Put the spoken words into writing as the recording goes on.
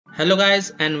Hello guys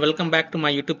and welcome back to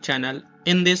my YouTube channel.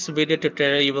 In this video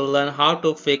tutorial you will learn how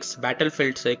to fix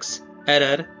Battlefield 6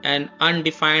 error and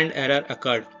undefined error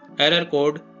occurred. Error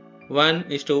code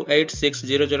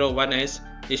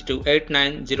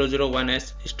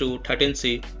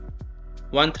 1:86001S:89001S:13C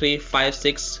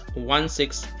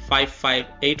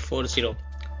 135616558540.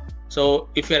 So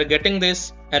if you are getting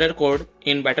this error code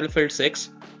in Battlefield 6,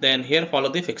 then here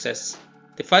follow the fixes.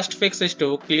 The first fix is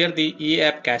to clear the EA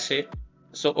app cache.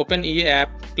 So open EA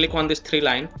app, click on this 3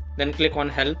 line, then click on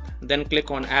help, then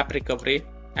click on app recovery,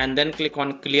 and then click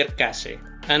on clear cache,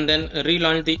 and then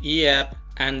relaunch the EA app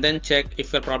and then check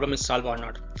if your problem is solved or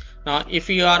not. Now if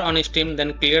you are on Steam,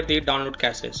 then clear the download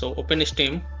cache. So open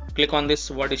Steam, click on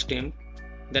this word Steam,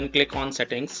 then click on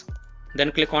settings,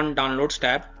 then click on downloads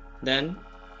tab, then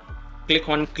click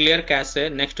on clear cache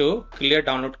next to clear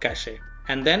download cache,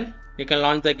 and then you can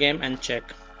launch the game and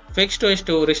check. Fix 2 is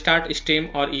to restart Steam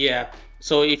or EA app.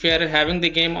 So if you are having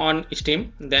the game on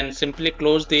Steam, then simply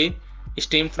close the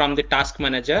Steam from the task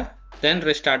manager, then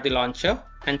restart the launcher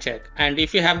and check. And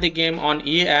if you have the game on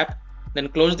EA app, then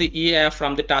close the EA app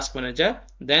from the task manager,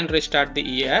 then restart the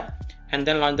EA app and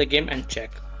then launch the game and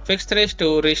check. Fix 3 is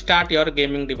to restart your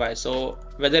gaming device. So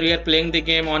whether you are playing the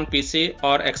game on PC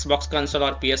or Xbox console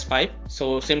or PS5,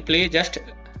 so simply just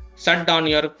shut down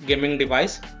your gaming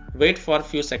device, wait for a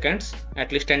few seconds,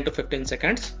 at least 10 to 15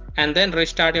 seconds, and then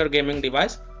restart your gaming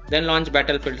device, then launch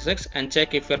Battlefield 6 and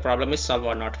check if your problem is solved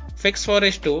or not. Fix 4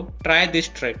 is to try this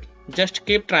trick. Just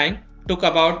keep trying. Took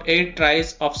about 8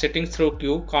 tries of sitting through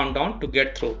queue countdown to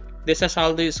get through. This has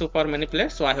solved the issue for many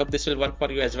players, so I hope this will work for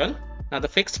you as well. Now the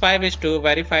fix 5 is to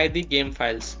verify the game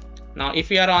files. Now if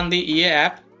you are on the EA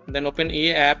app, then open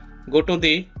EA app, go to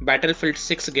the Battlefield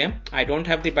 6 game. I don't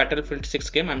have the Battlefield 6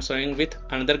 game, I'm showing with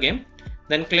another game.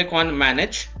 Then click on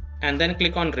manage and then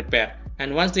click on repair.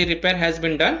 And once the repair has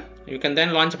been done, you can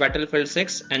then launch Battlefield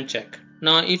 6 and check.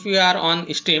 Now if you are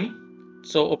on Steam,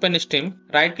 so open Steam,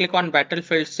 right click on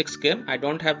Battlefield 6 game. I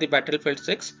don't have the Battlefield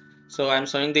 6, so I'm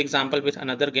showing the example with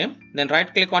another game. Then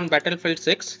right click on Battlefield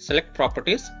 6, select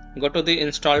properties, go to the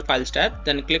install files tab,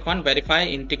 then click on verify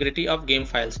integrity of game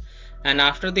files. And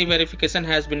after the verification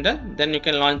has been done, then you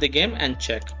can launch the game and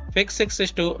check. Fix 6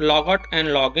 is to log out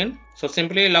and log in. So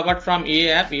simply log out from EA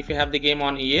app if you have the game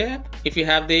on EA app. If you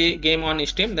have the game on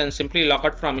Steam, then simply log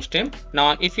out from Steam.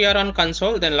 Now if you are on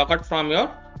console, then log out from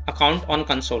your account on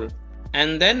console,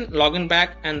 and then log in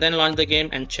back and then launch the game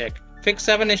and check. Fix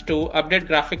 7 is to update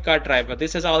graphic card driver.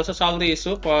 This has also solved the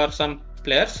issue for some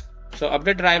players. So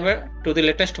update driver to the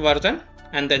latest version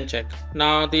and then check.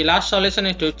 Now the last solution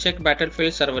is to check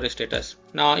Battlefield server status.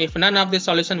 Now if none of these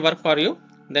solutions work for you,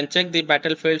 then check the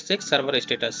Battlefield 6 server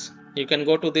status. You can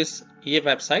go to this EA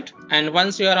website, and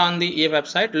once you are on the EA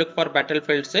website, look for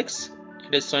Battlefield 6.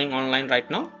 It is showing online right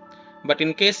now, but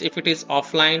in case if it is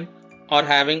offline or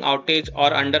having outage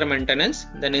or under maintenance,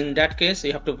 then in that case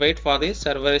you have to wait for the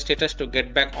server status to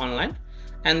get back online,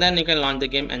 and then you can launch the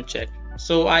game and check.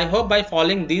 So I hope by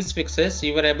following these fixes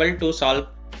you were able to solve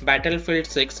Battlefield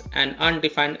 6 and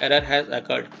undefined error has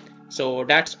occurred. So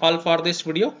that's all for this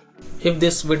video. If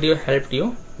this video helped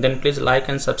you, then please like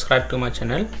and subscribe to my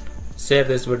channel, share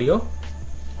this video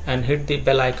and hit the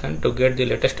bell icon to get the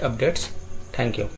latest updates. Thank you.